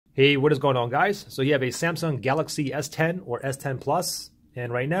Hey, what is going on, guys? So you have a Samsung Galaxy S10 or S10 Plus,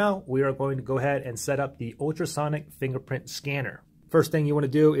 and right now we are going to go ahead and set up the ultrasonic fingerprint scanner. First thing you want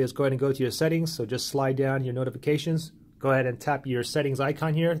to do is go ahead and go to your settings, so just slide down your notifications. Go ahead and tap your settings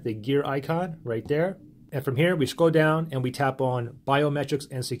icon here, the gear icon right there. And from here we scroll down and we tap on biometrics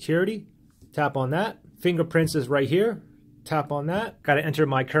and security. Tap on that. Fingerprints is right here. Tap on that. Got to enter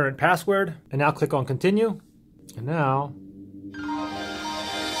my current password, and now click on continue. And now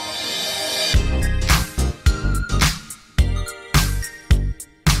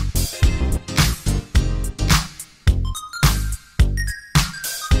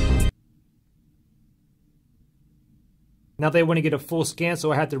they want to get a full scan,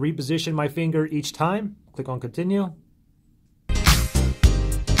 so I had to reposition my finger each time. Click on continue.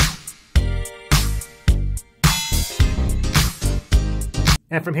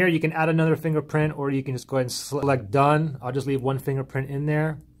 And from here you can add another fingerprint, or you can just go ahead and select done. I'll just leave one fingerprint in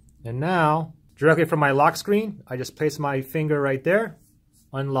there. And now, directly from my lock screen, I just place my finger right there,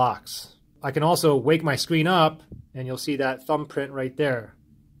 unlocks. I can also wake my screen up and you'll see that thumbprint right there.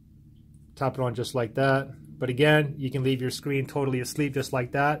 Tap it on just like that. But again, you can leave your screen totally asleep just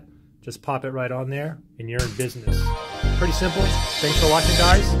like that. Just pop it right on there and you're in business. Pretty simple. Thanks for watching,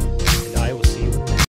 guys.